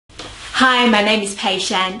Hi, my name is Pei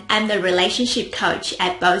Shan. I'm the relationship coach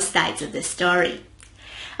at both sides of the story.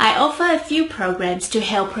 I offer a few programs to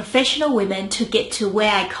help professional women to get to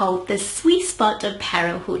where I call the sweet spot of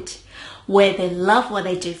parenthood, where they love what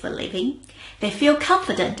they do for a living, they feel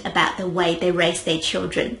confident about the way they raise their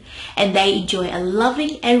children, and they enjoy a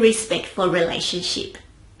loving and respectful relationship.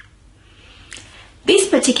 This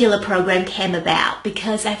particular program came about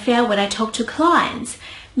because I felt when I talk to clients,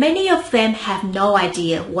 many of them have no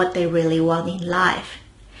idea what they really want in life.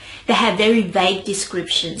 They have very vague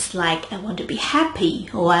descriptions like, I want to be happy,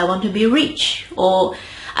 or I want to be rich, or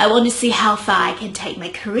I want to see how far I can take my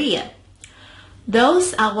career.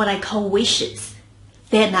 Those are what I call wishes.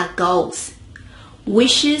 They're not goals.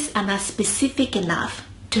 Wishes are not specific enough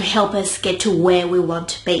to help us get to where we want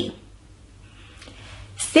to be.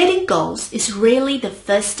 Setting goals is really the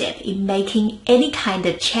first step in making any kind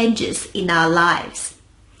of changes in our lives.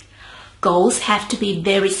 Goals have to be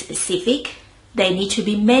very specific. They need to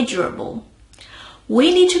be measurable.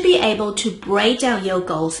 We need to be able to break down your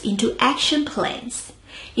goals into action plans,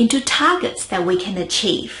 into targets that we can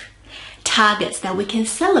achieve, targets that we can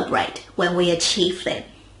celebrate when we achieve them.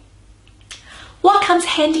 What comes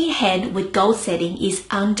hand in hand with goal setting is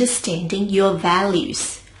understanding your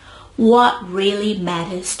values, what really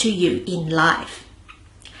matters to you in life.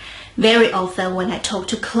 Very often when I talk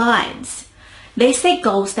to clients, they set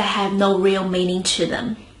goals that have no real meaning to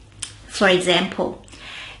them. For example,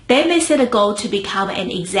 they may set a goal to become an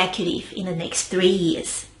executive in the next 3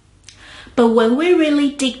 years. But when we really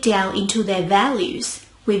dig down into their values,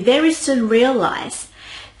 we very soon realize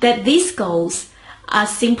that these goals are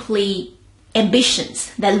simply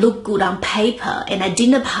ambitions that look good on paper and at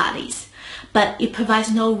dinner parties, but it provides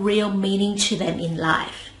no real meaning to them in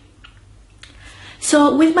life.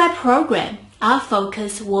 So with my program, our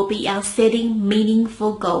focus will be on setting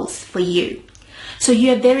meaningful goals for you. So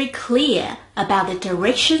you are very clear about the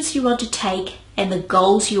directions you want to take and the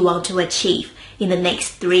goals you want to achieve in the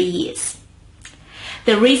next 3 years.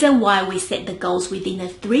 The reason why we set the goals within a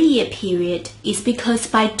 3-year period is because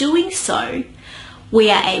by doing so,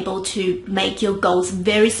 we are able to make your goals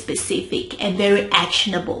very specific and very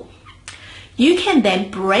actionable. You can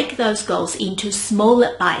then break those goals into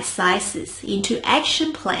smaller bite sizes, into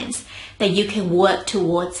action plans that you can work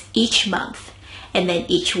towards each month and then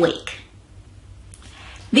each week.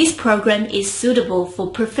 This program is suitable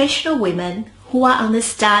for professional women who are on the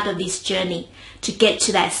start of this journey to get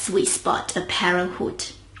to that sweet spot of parenthood.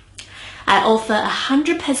 I offer a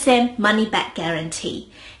 100% money-back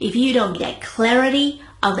guarantee if you don't get clarity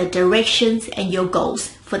on the directions and your goals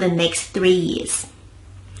for the next 3 years.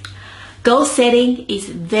 Goal setting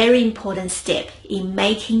is a very important step in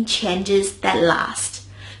making changes that last,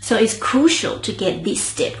 so it's crucial to get this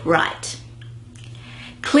step right.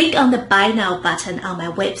 Click on the Buy Now button on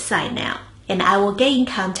my website now, and I will get in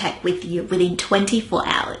contact with you within 24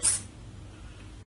 hours.